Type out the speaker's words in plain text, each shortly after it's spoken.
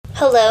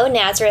Hello,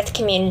 Nazareth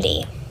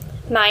community.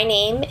 My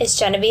name is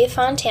Genevieve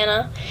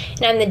Fontana,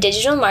 and I'm the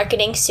Digital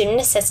Marketing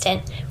Student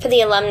Assistant for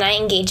the Alumni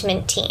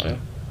Engagement Team.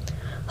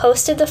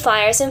 Host of the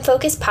Flyers in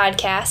Focus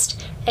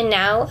podcast, and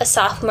now a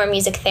sophomore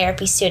music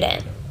therapy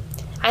student.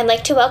 I'd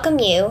like to welcome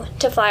you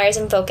to Flyers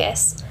in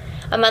Focus,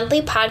 a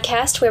monthly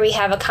podcast where we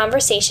have a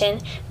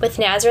conversation with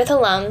Nazareth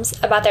alums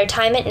about their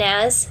time at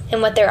Naz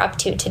and what they're up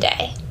to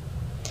today.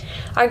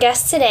 Our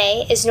guest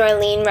today is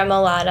Norlene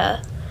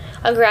Remolata,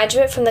 a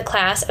graduate from the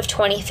class of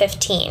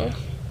 2015.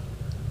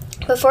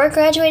 Before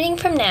graduating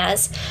from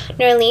Naz,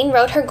 Norlene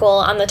wrote her goal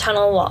on the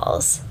tunnel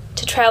walls,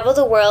 to travel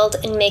the world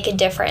and make a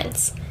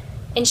difference.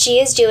 And she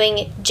is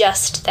doing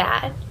just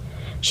that.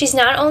 She's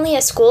not only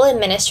a school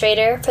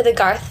administrator for the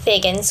Garth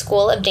Fagan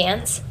School of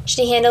Dance,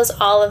 she handles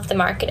all of the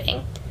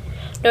marketing.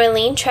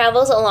 Norlene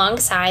travels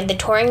alongside the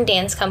touring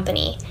dance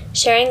company,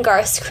 sharing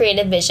Garth's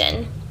creative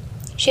vision.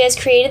 She has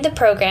created the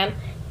program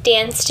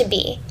Dance to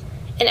Be,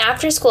 an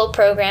after-school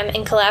program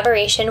in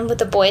collaboration with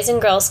the Boys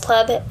and Girls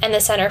Club and the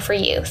Center for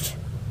Youth.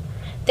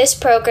 This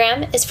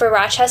program is for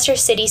Rochester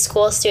City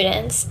School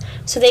students,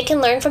 so they can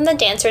learn from the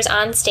dancers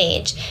on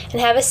stage and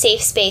have a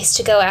safe space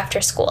to go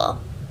after school.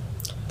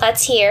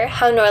 Let's hear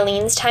how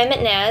Norlene's time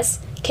at Naz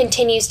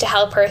continues to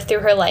help her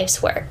through her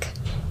life's work.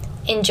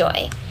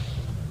 Enjoy.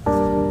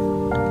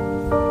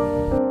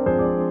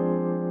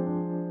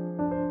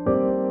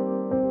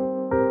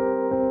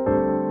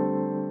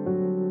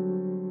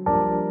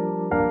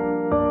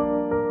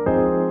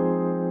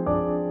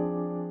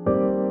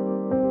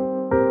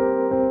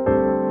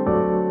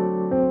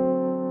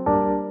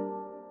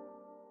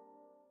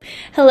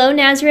 Hello,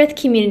 Nazareth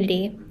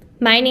community.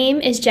 My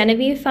name is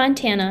Genevieve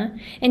Fontana,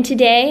 and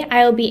today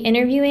I will be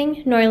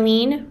interviewing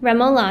Norlene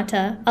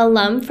Remolata,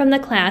 alum from the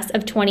class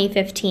of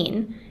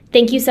 2015.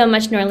 Thank you so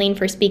much, Norlene,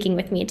 for speaking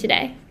with me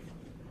today.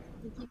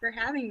 Thank you for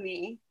having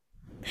me.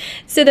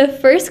 So the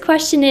first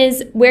question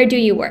is, where do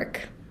you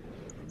work?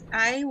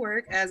 I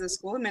work as a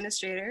school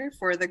administrator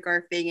for the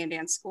Garth Fagan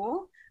Dance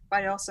School,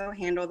 but I also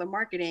handle the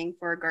marketing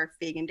for Garth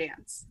Fagan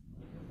Dance.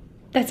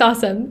 That's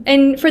awesome.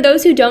 And for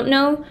those who don't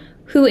know,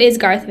 who is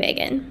Garth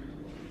Fagan?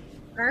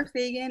 Garth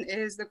Fagan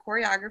is the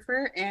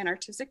choreographer and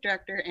artistic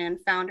director and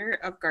founder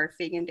of Garth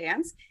Fagan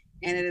Dance,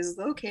 and it is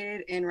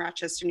located in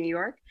Rochester, New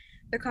York.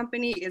 The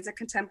company is a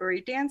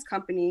contemporary dance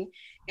company,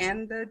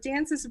 and the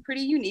dance is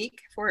pretty unique,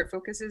 for it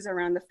focuses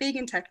around the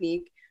Fagan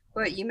technique,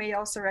 but you may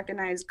also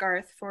recognize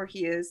Garth, for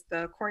he is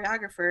the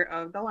choreographer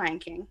of The Lion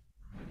King.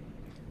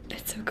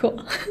 That's so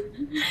cool.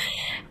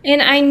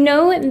 And I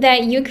know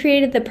that you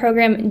created the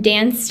program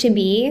Dance to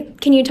Be.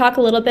 Can you talk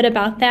a little bit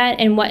about that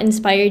and what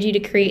inspired you to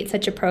create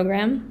such a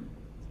program?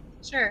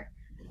 Sure.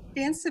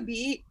 Dance to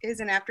Be is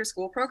an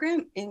after-school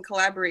program in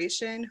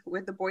collaboration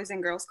with the Boys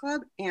and Girls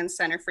Club and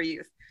Center for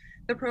Youth.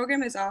 The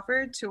program is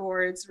offered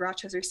towards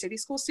Rochester City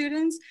School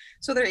students,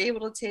 so they're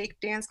able to take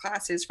dance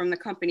classes from the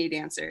company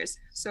dancers.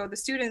 So the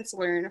students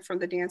learn from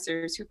the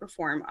dancers who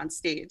perform on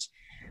stage.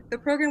 The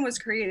program was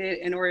created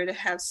in order to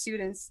have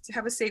students to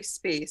have a safe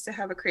space, to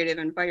have a creative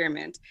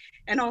environment,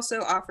 and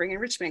also offering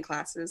enrichment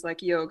classes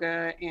like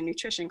yoga and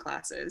nutrition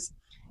classes.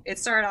 It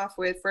started off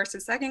with first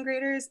and second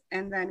graders,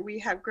 and then we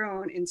have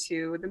grown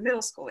into the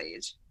middle school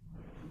age.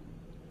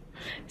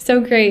 So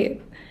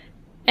great.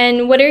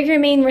 And what are your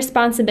main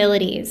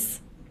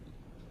responsibilities?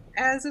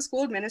 As a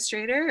school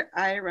administrator,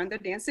 I run the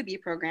Dance to Be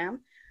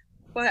program,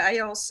 but I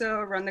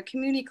also run the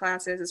community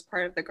classes as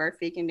part of the Garth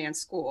Fagan Dance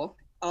School.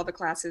 All the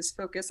classes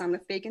focus on the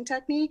Fagan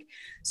technique,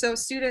 so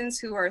students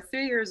who are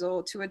 3 years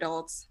old to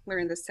adults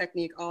learn this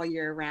technique all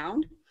year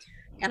round.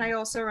 And I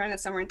also run a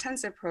summer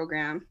intensive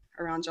program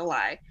around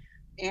July.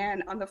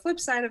 And on the flip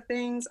side of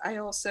things, I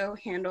also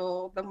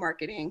handle the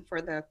marketing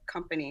for the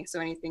company. So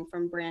anything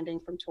from branding,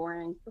 from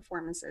touring,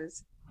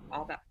 performances,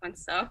 all that fun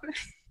stuff.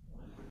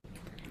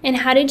 And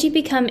how did you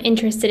become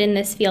interested in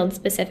this field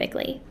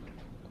specifically?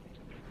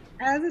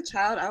 As a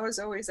child, I was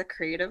always a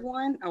creative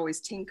one,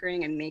 always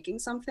tinkering and making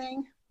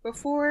something.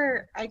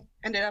 Before I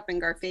ended up in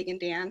Garth Fagan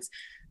Dance,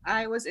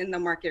 I was in the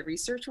market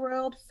research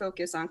world,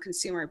 focused on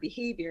consumer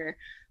behavior,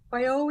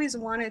 but I always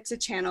wanted to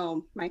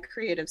channel my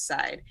creative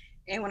side.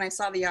 And when I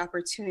saw the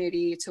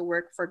opportunity to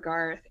work for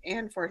Garth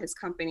and for his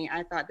company,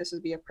 I thought this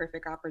would be a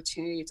perfect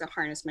opportunity to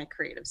harness my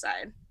creative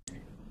side.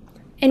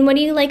 And what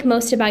do you like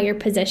most about your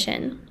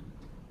position?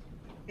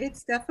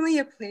 It's definitely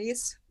a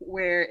place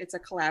where it's a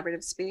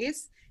collaborative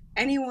space.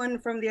 Anyone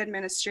from the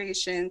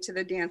administration to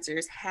the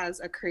dancers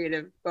has a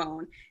creative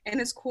bone. And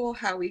it's cool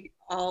how we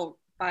all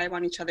vibe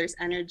on each other's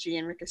energy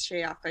and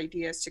ricochet off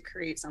ideas to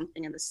create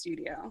something in the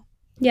studio.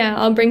 Yeah,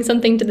 I'll bring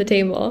something to the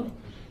table.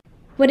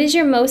 What is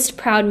your most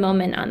proud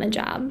moment on the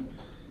job?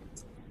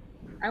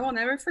 I will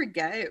never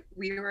forget,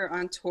 we were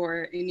on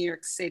tour in New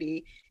York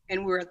City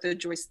and we were at the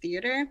Joyce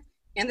Theater.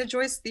 And the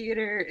Joyce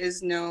Theater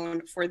is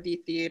known for the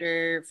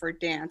theater for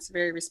dance,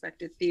 very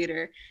respected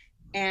theater.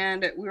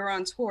 And we were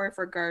on tour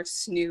for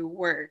Garth's new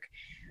work.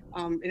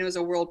 And it was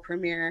a world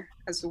premiere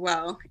as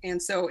well.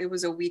 And so it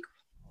was a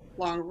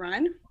week-long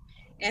run.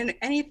 And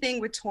anything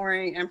with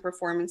touring and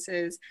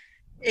performances,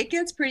 It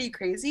gets pretty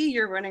crazy.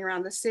 You're running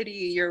around the city,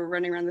 you're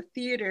running around the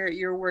theater,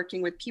 you're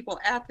working with people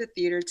at the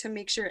theater to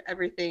make sure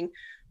everything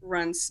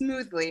runs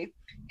smoothly.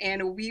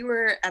 And we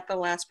were at the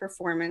last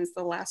performance,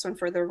 the last one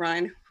for the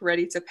run,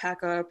 ready to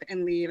pack up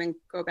and leave and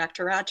go back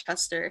to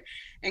Rochester.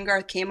 And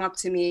Garth came up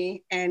to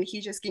me and he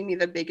just gave me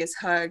the biggest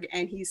hug.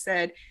 And he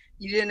said,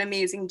 "You did an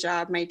amazing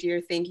job, my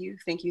dear. Thank you,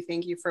 thank you,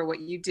 thank you for what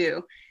you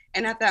do."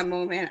 And at that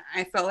moment,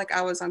 I felt like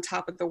I was on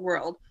top of the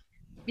world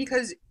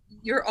because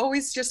you're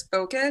always just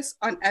focused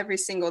on every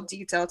single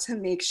detail to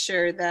make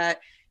sure that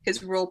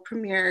his world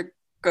premiere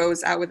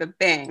goes out with a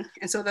bang.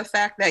 And so the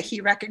fact that he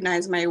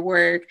recognized my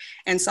work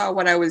and saw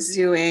what I was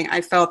doing,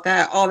 I felt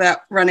that all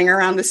that running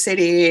around the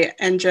city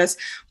and just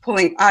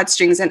pulling odd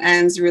strings and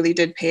ends really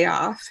did pay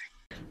off.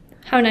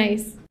 How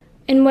nice.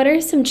 And what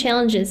are some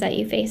challenges that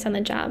you face on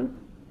the job?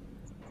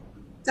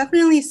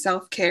 Definitely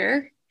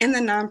self-care in the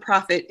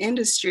nonprofit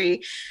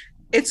industry.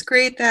 It's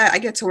great that I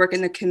get to work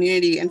in the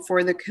community and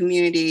for the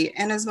community.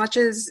 And as much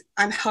as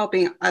I'm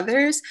helping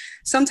others,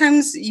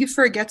 sometimes you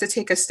forget to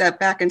take a step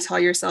back and tell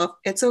yourself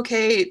it's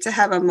okay to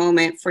have a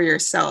moment for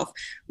yourself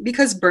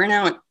because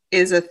burnout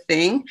is a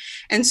thing.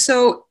 And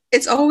so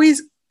it's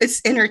always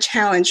this inner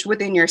challenge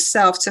within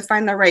yourself to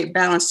find the right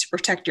balance to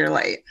protect your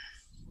light.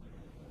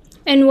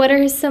 And what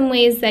are some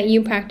ways that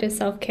you practice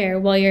self-care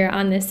while you're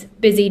on this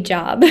busy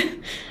job?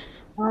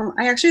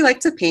 I actually like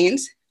to paint.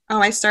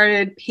 I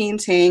started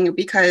painting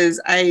because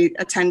I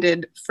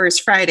attended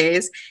First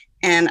Fridays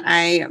and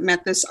I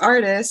met this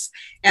artist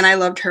and I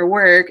loved her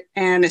work.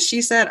 And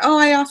she said, "Oh,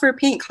 I offer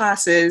paint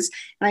classes."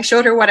 And I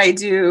showed her what I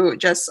do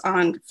just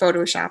on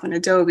Photoshop and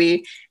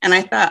Adobe. And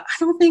I thought, I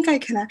don't think I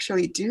can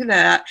actually do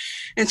that.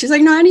 And she's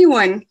like, "No,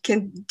 anyone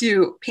can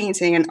do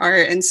painting and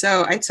art." And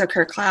so I took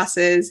her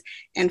classes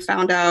and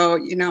found out,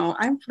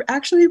 I'm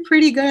actually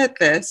pretty good at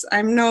this.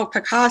 I'm no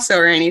Picasso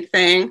or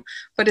anything,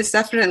 but it's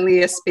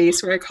definitely a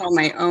space where I call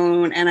my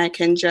own and I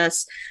can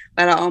just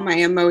let out all my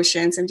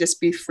emotions and just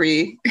be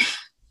free.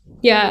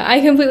 Yeah, I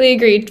completely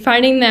agree.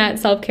 Finding that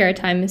self-care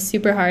time is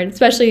super hard,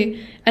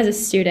 especially as a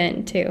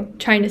student too,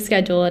 trying to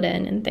schedule it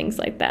in and things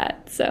like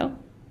that. So,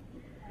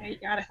 You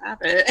gotta have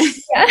it.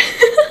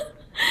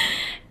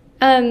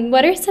 Yeah.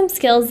 What are some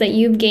skills that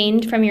you've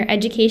gained from your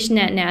education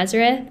at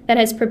Nazareth that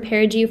has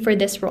prepared you for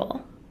this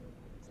role?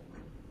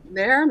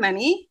 There are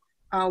many,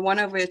 one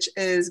of which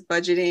is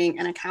budgeting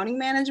and accounting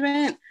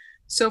management.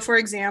 So for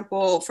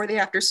example, for the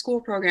after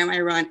school program I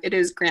run, it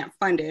is grant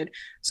funded.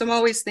 So I'm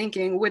always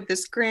thinking with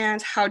this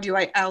grant, how do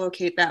I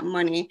allocate that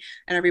money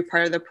in every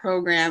part of the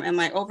program? Am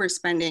I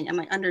overspending? Am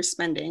I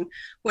underspending?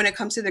 When it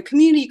comes to the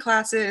community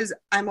classes,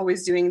 I'm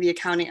always doing the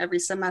accounting every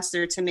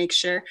semester to make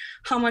sure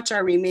how much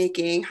are we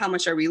making, how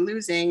much are we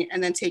losing,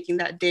 and then taking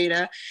that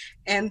data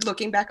and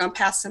looking back on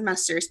past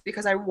semesters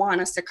because I want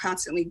us to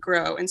constantly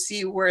grow and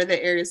see where are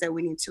the areas that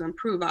we need to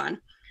improve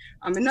on.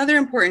 Another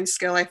important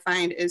skill I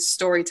find is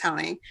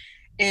storytelling.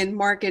 In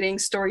marketing,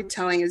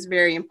 storytelling is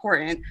very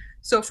important.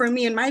 So for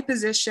me in my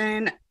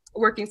position,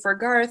 working for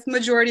Garth,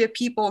 majority of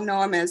people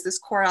know him as this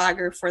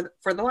choreographer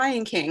for The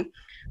Lion King.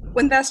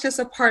 When that's just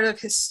a part of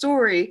his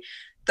story,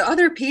 the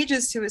other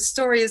pages to his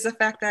story is the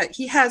fact that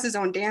he has his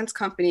own dance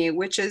company,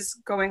 which is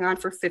going on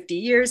for 50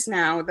 years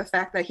now. The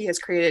fact that he has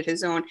created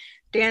his own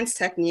dance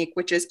technique,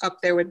 which is up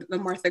there with the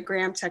Martha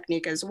Graham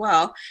technique as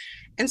well.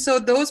 And so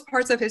those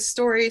parts of his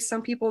story,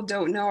 some people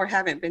don't know or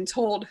haven't been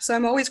told. So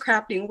I'm always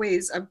crafting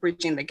ways of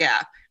bridging the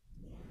gap.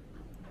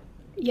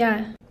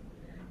 Yeah.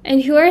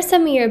 And who are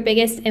some of your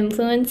biggest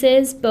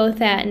influences, both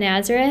at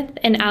Nazareth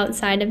and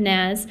outside of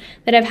Naz,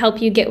 that have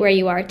helped you get where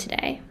you are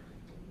today?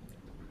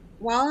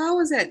 While I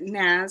was at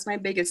Naz, my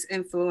biggest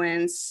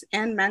influence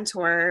and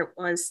mentor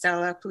was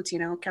Stella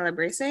Plutino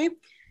Calabrese.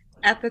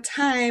 At the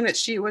time,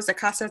 she was the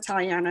Casa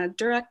Italiana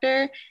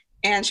director,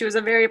 and she was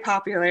a very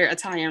popular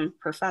Italian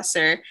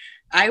professor.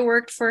 I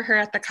worked for her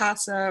at the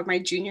Casa my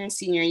junior and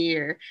senior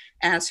year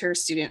as her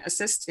student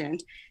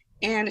assistant.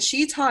 And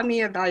she taught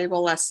me a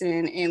valuable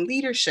lesson in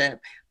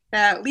leadership,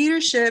 that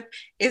leadership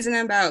isn't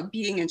about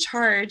being in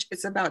charge,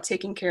 it's about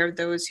taking care of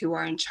those who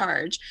are in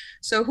charge.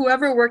 So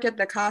whoever worked at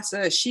the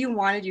Casa, she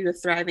wanted you to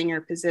thrive in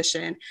your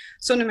position.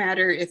 So no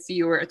matter if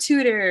you were a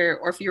tutor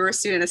or if you were a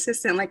student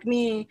assistant like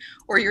me,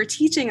 or you're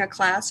teaching a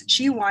class,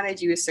 she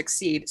wanted you to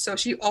succeed. So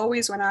she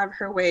always went out of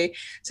her way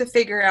to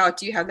figure out,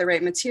 do you have the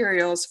right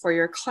materials for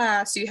your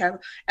class? Do you have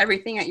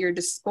everything at your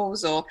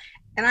disposal?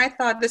 And I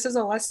thought this is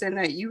a lesson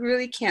that you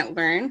really can't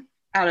learn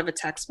out of a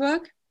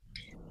textbook.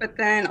 But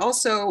then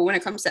also when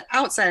it comes to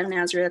outside of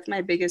Nazareth,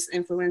 my biggest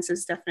influence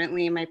is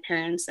definitely my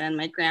parents and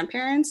my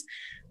grandparents.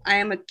 I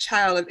am a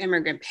child of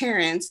immigrant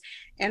parents,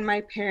 and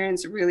my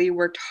parents really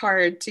worked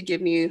hard to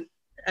give me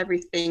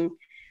everything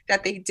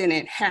that they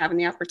didn't have and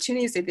the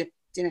opportunities they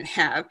didn't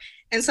have.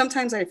 And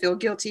sometimes I feel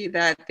guilty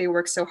that they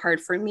work so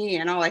hard for me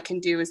and all I can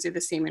do is do the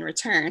same in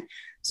return.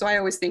 So I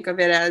always think of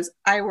it as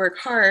I work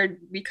hard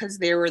because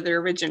they were the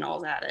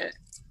originals at it.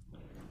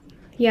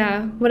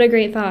 Yeah, what a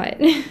great thought.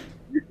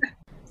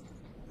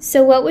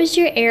 So what was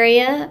your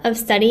area of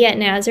study at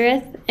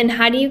Nazareth, and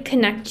how do you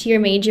connect your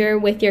major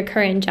with your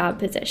current job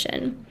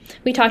position?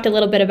 We talked a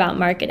little bit about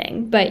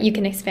marketing, but you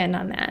can expand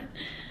on that.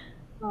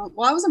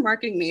 Well, I was a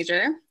marketing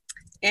major,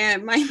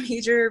 and my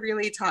major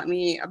really taught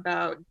me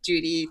about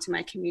duty to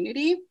my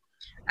community.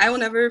 I will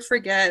never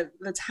forget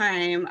the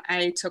time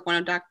I took one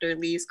of Dr.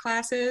 Lee's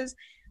classes.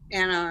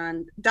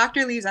 And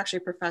Dr. Lee is actually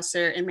a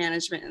professor in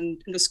management in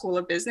the School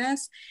of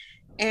Business.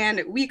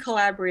 And we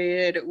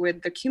collaborated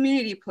with the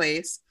community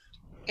place.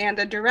 And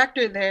the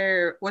director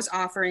there was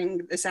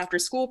offering this after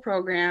school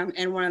program,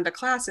 and one of the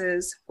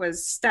classes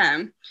was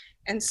STEM.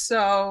 And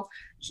so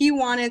he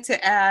wanted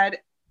to add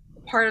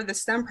part of the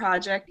STEM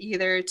project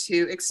either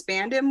to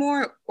expand it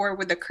more, or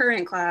with the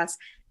current class,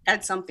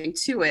 add something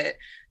to it.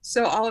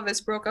 So all of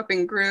us broke up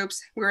in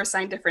groups. We were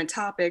assigned different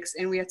topics,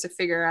 and we had to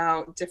figure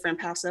out different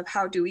paths of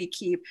how do we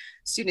keep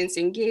students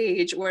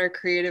engaged, what are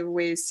creative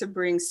ways to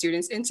bring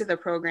students into the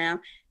program.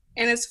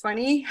 And it's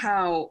funny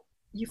how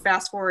you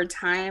fast forward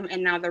time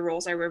and now the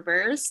roles are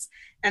reversed.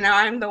 And now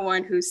I'm the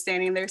one who's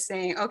standing there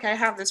saying, okay, I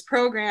have this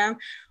program.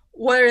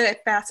 What are the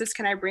facets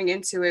can I bring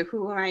into it?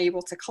 Who am I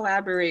able to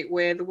collaborate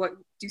with? What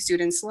do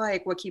students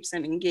like? What keeps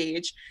them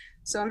engaged?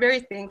 So I'm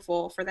very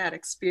thankful for that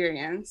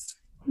experience.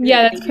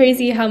 Yeah, that's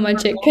crazy how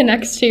much it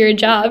connects to your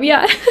job.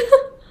 Yeah.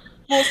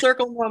 Full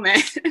circle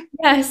moment.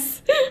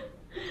 Yes.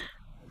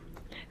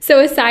 So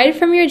aside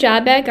from your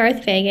job at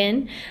Garth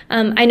Fagan,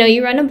 I know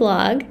you run a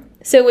blog.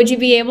 So would you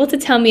be able to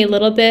tell me a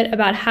little bit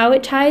about how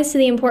it ties to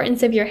the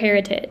importance of your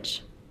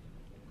heritage?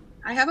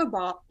 I have a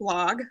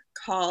blog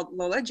called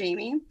Lola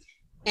Jamie,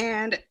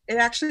 and it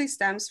actually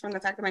stems from the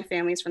fact that my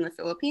family is from the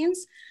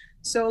Philippines.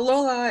 So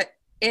Lola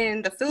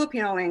in the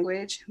Filipino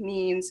language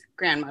means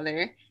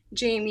grandmother.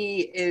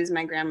 Jamie is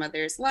my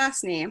grandmother's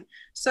last name.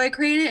 So I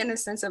created it in a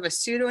sense of a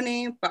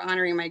pseudonym, but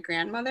honoring my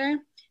grandmother.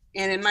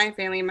 And in my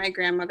family, my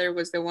grandmother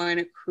was the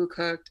one who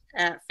cooked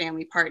at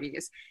family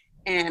parties.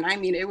 And I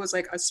mean, it was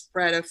like a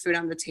spread of food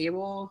on the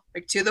table,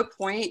 like to the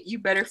point you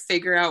better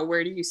figure out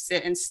where do you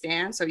sit and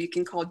stand so you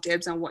can call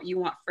dibs on what you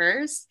want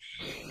first.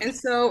 And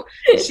so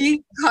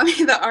she taught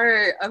me the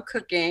art of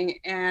cooking,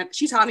 and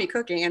she taught me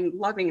cooking and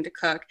loving to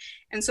cook.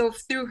 And so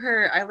through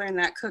her, I learned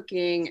that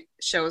cooking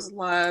shows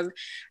love.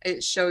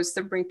 It shows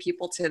to bring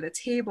people to the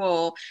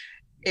table.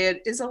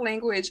 It is a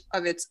language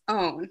of its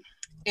own.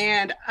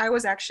 And I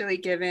was actually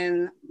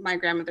given my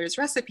grandmother's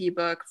recipe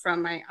book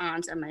from my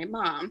aunt and my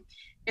mom.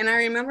 And I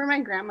remember my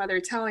grandmother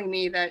telling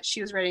me that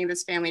she was writing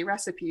this family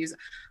recipes,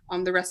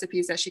 the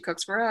recipes that she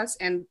cooks for us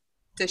and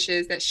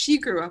dishes that she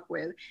grew up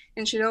with.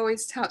 And she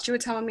would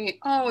tell me,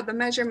 oh, the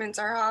measurements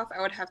are off.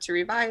 I would have to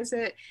revise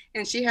it.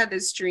 And she had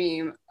this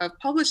dream of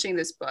publishing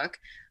this book.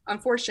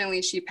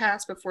 Unfortunately, she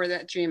passed before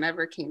that dream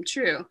ever came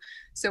true.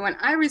 So when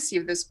I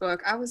received this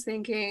book, I was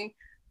thinking,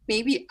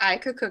 maybe I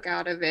could cook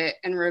out of it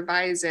and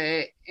revise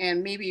it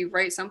and maybe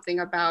write something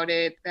about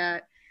it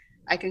that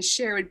I can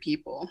share with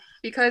people,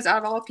 because out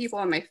of all people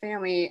in my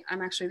family,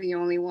 I'm actually the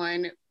only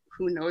one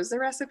who knows the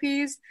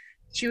recipes.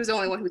 She was the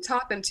only one who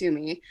taught them to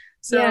me.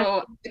 So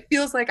yeah. It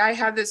feels like I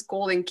have this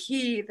golden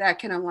key that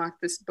can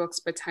unlock this book's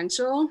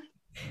potential.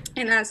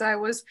 And as I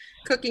was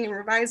cooking and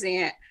revising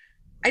it,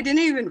 I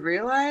didn't even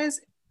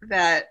realize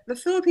that the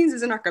Philippines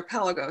is an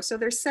archipelago. So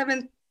there's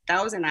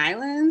 7,000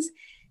 islands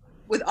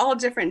with all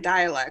different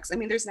dialects. I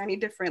mean, there's 90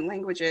 different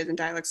languages and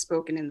dialects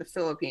spoken in the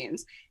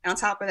Philippines. And on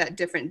top of that,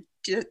 different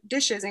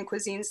dishes and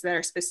cuisines that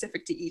are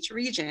specific to each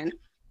region.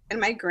 And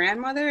my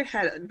grandmother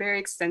had a very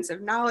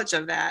extensive knowledge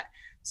of that.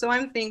 So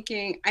I'm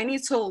thinking, I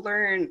need to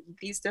learn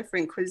these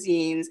different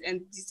cuisines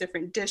and these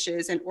different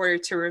dishes in order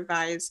to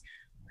revise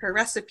her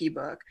recipe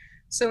book.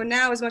 So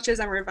now, as much as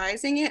I'm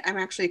revising it, I'm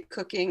actually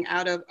cooking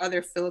out of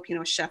other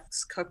Filipino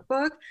chefs'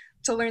 cookbook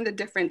to learn the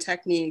different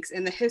techniques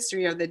and the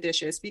history of the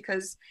dishes,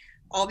 because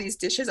all these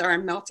dishes are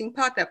a melting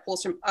pot that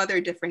pulls from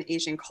other different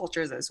Asian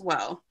cultures as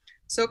well.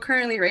 So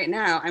currently right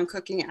now, I'm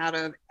cooking out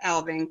of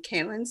Alvin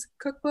Kalin's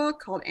cookbook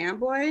called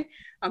Amboy.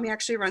 He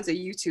actually runs a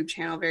YouTube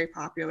channel, very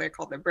popular,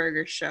 called The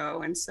Burger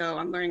Show. And so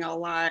I'm learning a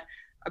lot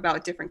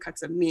about different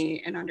cuts of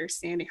meat and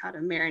understanding how to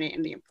marinate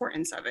and the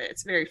importance of it.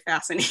 It's very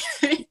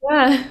fascinating.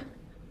 Yeah.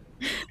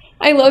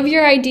 I love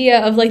your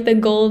idea of like the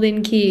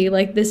golden key,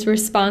 like this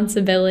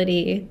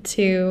responsibility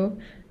to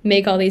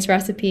make all these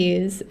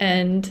recipes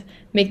and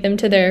make them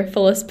to their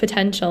fullest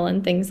potential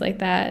and things like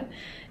that.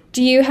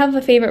 Do you have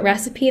a favorite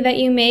recipe that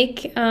you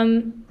make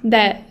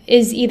that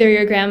is either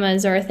your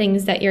grandma's or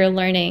things that you're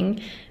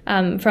learning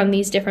from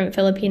these different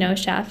Filipino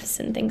chefs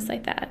and things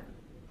like that?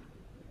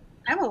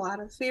 I have a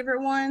lot of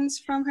favorite ones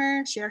from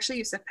her. She actually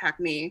used to pack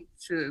me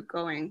food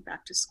going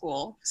back to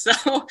school.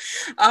 So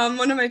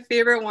one of my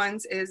favorite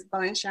ones is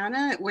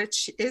Valenciana,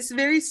 which is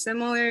very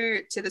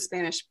similar to the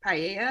Spanish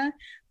paella.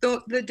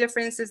 The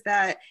difference is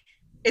that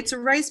it's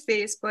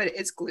rice-based, but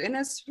it's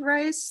glutinous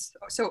rice,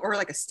 or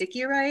like a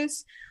sticky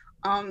rice.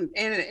 And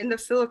in the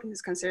Philippines,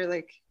 it's considered,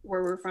 like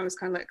where we're from, it's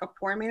kind of like a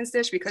poor man's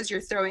dish because you're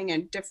throwing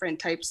in different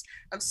types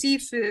of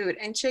seafood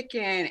and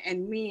chicken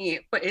and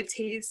meat, but it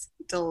tastes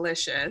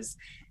delicious.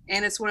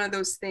 And it's one of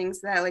those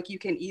things that like you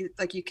can eat,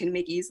 like you can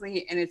make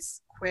easily, and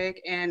it's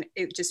quick and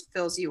it just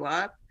fills you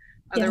up.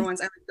 Other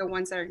ones, I like the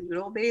ones that are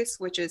noodle based,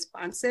 which is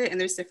pancit, and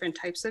there's different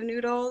types of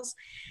noodles.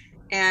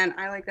 And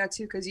I like that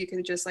too because you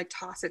can just like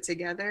toss it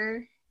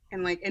together.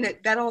 And like, and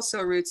that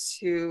also roots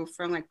to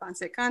from like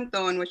pancit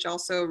canton, which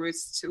also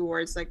roots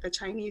towards like the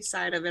Chinese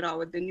side of it all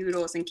with the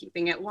noodles and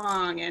keeping it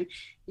long. And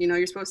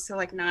you're supposed to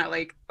like not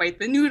like bite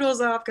the noodles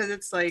off because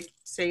it's like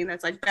saying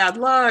that's like bad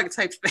luck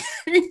type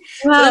thing.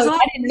 So Wow, there's a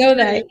lot I of didn't know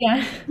that. history.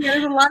 Yeah. Yeah,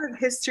 there's a lot of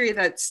history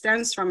that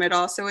stems from it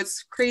all. So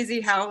it's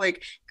crazy how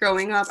like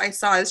growing up, I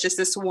saw it's just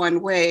this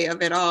one way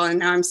of it all, and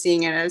now I'm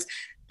seeing it as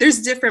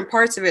there's different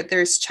parts of it.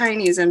 There's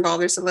Chinese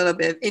involved. There's a little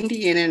bit of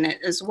Indian in it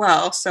as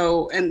well.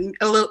 So, and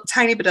a little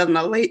tiny bit of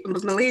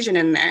Malaysian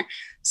in there.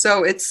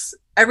 So it's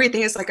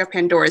everything is like a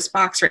Pandora's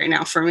box right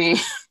now for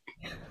me.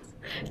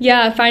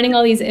 Yeah, finding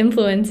all these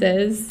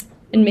influences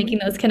and making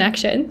those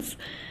connections.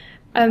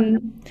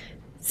 Um,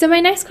 so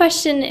my next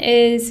question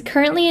is,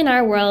 currently in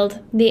our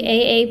world, the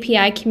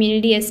AAPI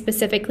community is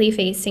specifically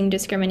facing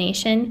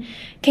discrimination.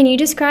 Can you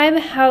describe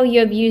how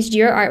you have used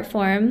your art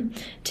form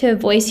to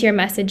voice your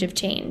message of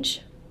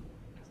change?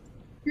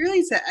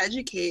 Really to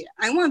educate.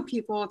 I want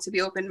people to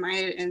be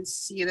open-minded and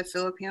see the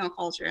Filipino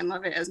culture and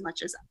love it as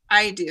much as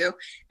I do.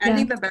 And I Yeah.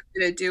 think the best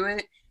way to do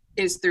it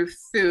is through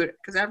food,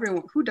 because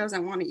everyone who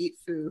doesn't want to eat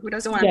food, who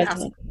doesn't want to Yeah. pass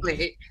the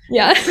plate.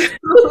 Yeah.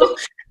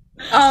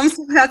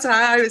 So that's how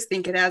I always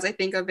think it as. I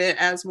think of it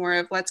as more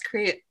of let's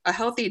create a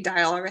healthy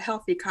dialogue, a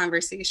healthy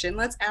conversation.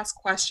 Let's ask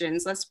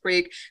questions. Let's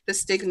break the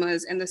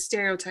stigmas and the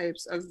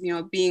stereotypes of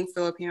being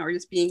Filipino or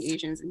just being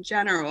Asians in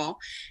general.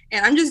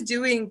 And I'm just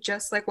doing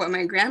just like what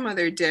my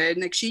grandmother did.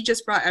 Like she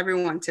just brought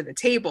everyone to the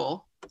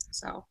table.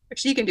 So if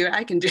she can do it,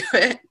 I can do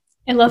it.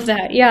 I love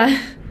that. Yeah.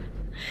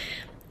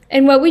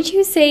 And what would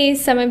you say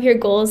some of your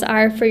goals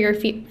are for your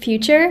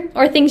future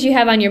or things you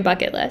have on your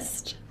bucket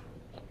list?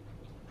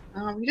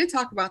 We did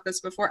talk about this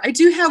before. I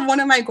do have one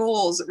of my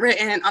goals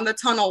written on the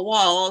tunnel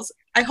walls.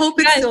 I hope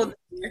it's still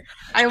there.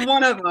 I have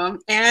one of them.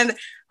 And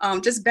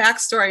just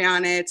backstory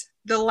on it.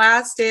 The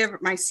last day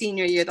of my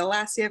senior year, the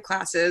last day of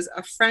classes,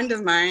 a friend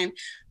of mine,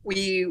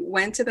 we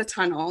went to the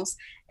tunnels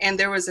and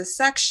there was a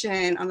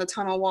section on the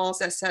tunnel walls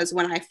that says,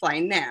 "When I fly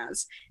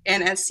NAS."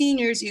 And as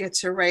seniors, you get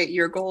to write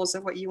your goals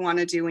of what you want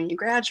to do when you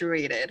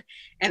graduated.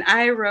 And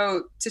I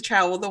wrote to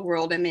travel the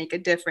world and make a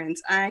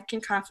difference. I can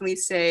confidently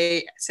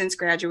say since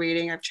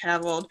graduating, I've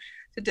traveled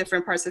to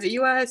different parts of the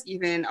US,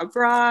 even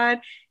abroad,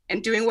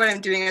 and doing what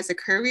I'm doing as a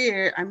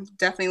career, I'm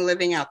definitely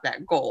living out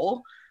that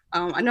goal.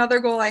 Another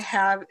goal I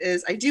have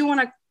is I do want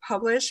to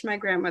publish my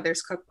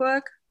grandmother's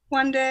cookbook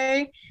one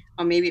day,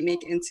 or maybe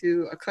make it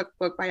into a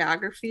cookbook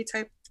biography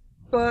type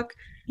book.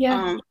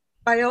 Yeah.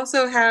 But I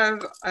also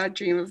have a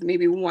dream of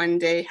maybe one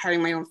day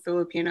having my own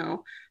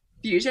Filipino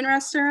fusion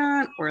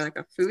restaurant or like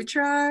a food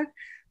truck.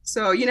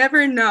 So you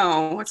never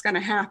know what's going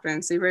to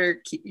happen. So you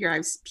better keep your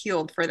eyes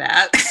peeled for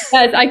that.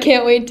 Yes, I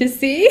can't wait to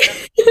see.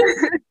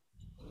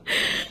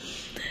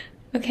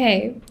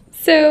 Okay,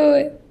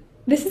 so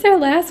this is our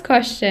last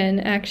question,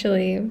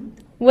 actually.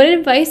 What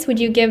advice would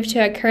you give to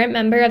a current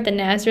member of the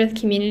Nazareth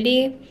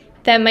community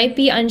that might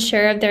be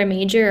unsure of their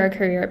major or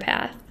career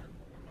path?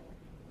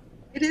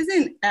 It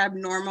isn't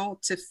abnormal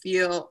to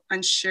feel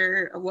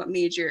unsure of what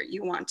major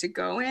you want to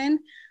go in,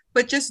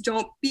 but just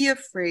don't be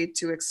afraid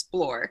to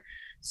explore.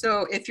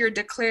 So if you're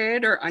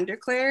declared or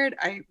undeclared,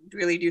 I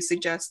really do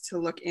suggest to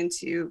look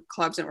into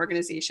clubs and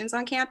organizations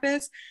on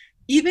campus.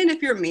 Even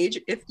if you're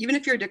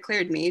a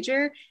declared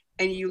major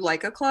and you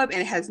like a club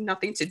and it has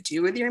nothing to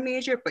do with your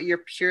major, but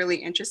you're purely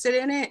interested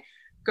in it,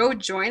 go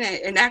join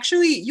it. And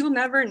actually, you'll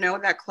never know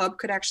that club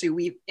could actually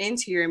weave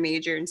into your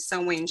major in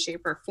some way, in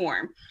shape, or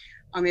form.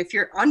 If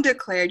you're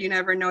undeclared, you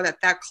never know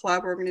that that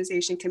club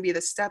organization can be the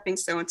stepping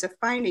stone to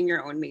finding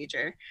your own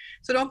major.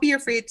 So don't be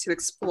afraid to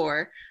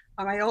explore.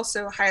 I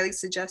also highly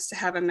suggest to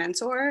have a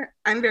mentor.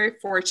 I'm very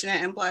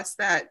fortunate and blessed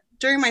that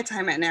during my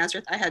time at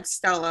Nazareth, I had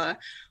Stella,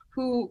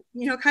 who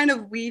kind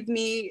of weaved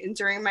me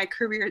during my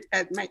career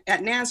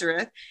at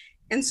Nazareth.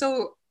 And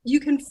so you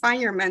can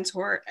find your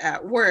mentor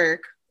at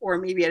work or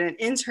maybe at an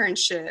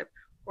internship,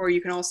 or you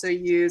can also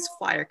use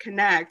Flyer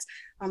Connect.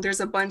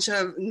 There's a bunch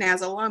of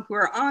Naz alum who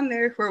are on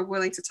there who are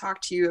willing to talk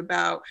to you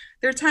about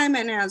their time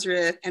at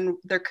Nazareth and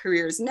their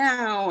careers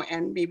now,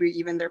 and maybe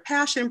even their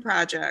passion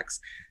projects.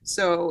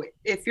 So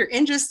if you're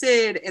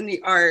interested in the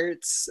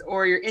arts,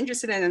 or you're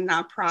interested in a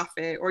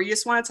nonprofit, or you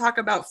just want to talk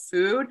about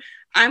food,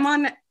 I'm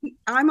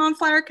on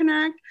Flyer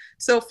Connect.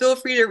 So feel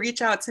free to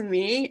reach out to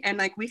me, and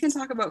like we can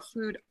talk about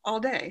food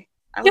all day.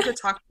 I love to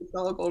talk to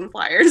fellow Golden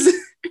Flyers.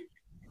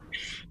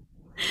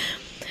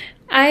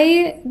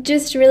 I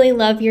just really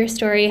love your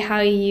story, how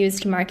you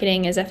used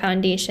marketing as a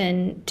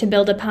foundation to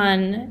build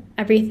upon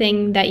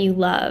everything that you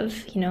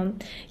love,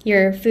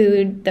 your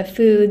food,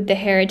 the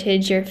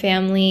heritage, your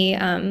family,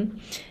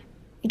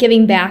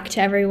 giving back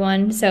to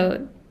everyone.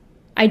 So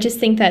I just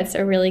think that's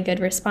a really good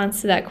response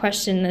to that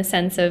question, in the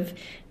sense of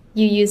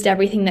you used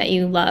everything that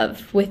you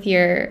love with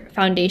your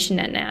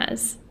foundation at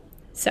NAS.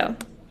 So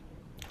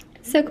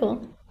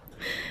cool.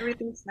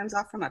 Everything stems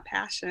off from a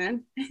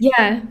passion.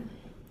 Yeah.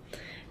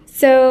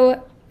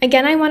 So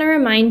Again, I want to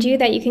remind you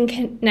that you can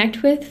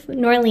connect with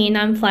Norlene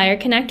on Flyer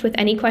Connect with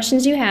any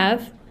questions you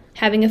have.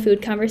 Having a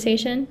food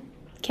conversation.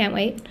 Can't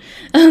wait.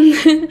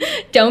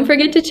 Don't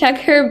forget to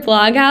check her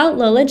blog out,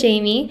 Lola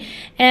Jamie,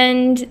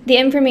 and the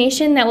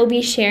information that we'll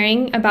be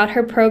sharing about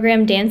her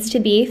program Dance to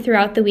Be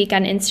throughout the week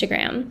on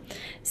Instagram.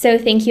 So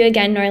thank you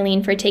again,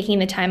 Norlene, for taking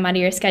the time out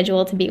of your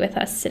schedule to be with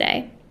us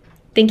today.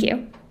 Thank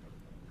you.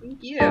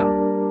 Thank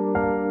you.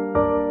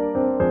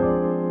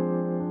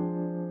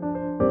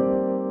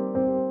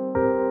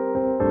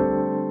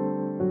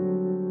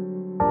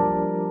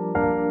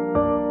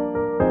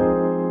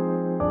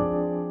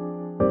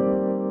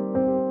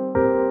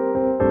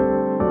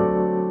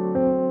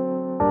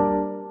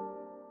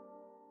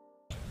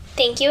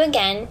 Thank you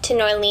again to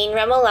Norlene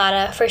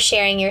Remolata for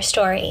sharing your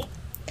story.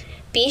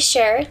 Be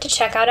sure to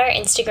check out our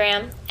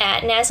Instagram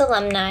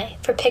 @NASAlumni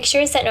for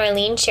pictures that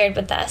Norlene shared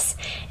with us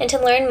and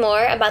to learn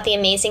more about the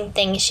amazing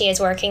things she is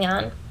working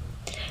on.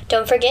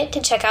 Don't forget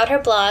to check out her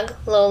blog,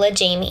 Lola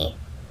Jamie.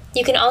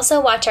 You can also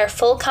watch our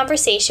full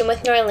conversation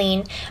with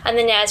Norlene on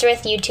the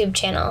Nazareth YouTube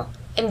channel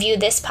and view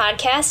this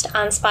podcast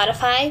on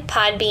Spotify,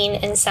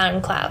 Podbean, and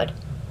SoundCloud.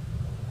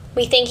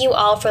 We thank you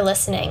all for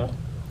listening.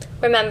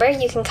 Remember,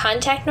 you can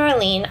contact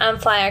Norlene on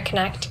Flyer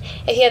Connect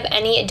if you have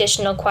any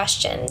additional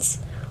questions,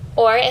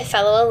 or if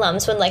fellow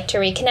alums would like to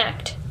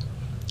reconnect.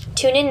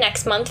 Tune in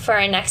next month for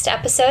our next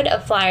episode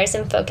of Flyers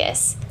in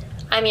Focus.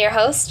 I'm your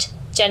host,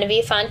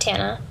 Genevieve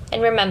Fontana,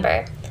 and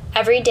remember,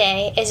 every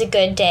day is a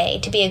good day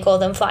to be a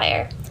Golden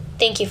Flyer.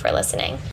 Thank you for listening.